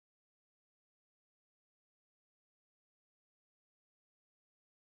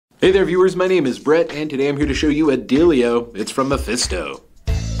Hey there viewers, my name is Brett, and today I'm here to show you Adelio. It's from Mephisto.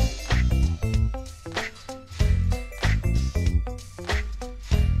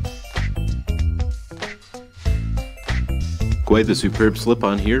 Quite the superb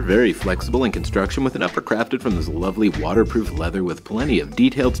slip-on here, very flexible in construction with an upper crafted from this lovely waterproof leather with plenty of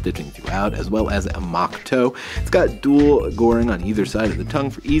detailed stitching throughout, as well as a mock toe. It's got dual goring on either side of the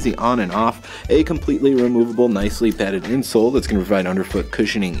tongue for easy on and off, a completely removable, nicely padded insole that's going to provide underfoot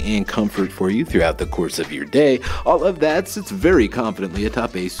cushioning and comfort for you throughout the course of your day. All of that sits very confidently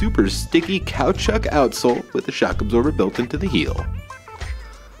atop a super sticky caoutchouc outsole with a shock absorber built into the heel.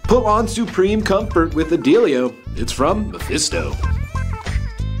 Pull on supreme comfort with Adelio. It's from Mephisto.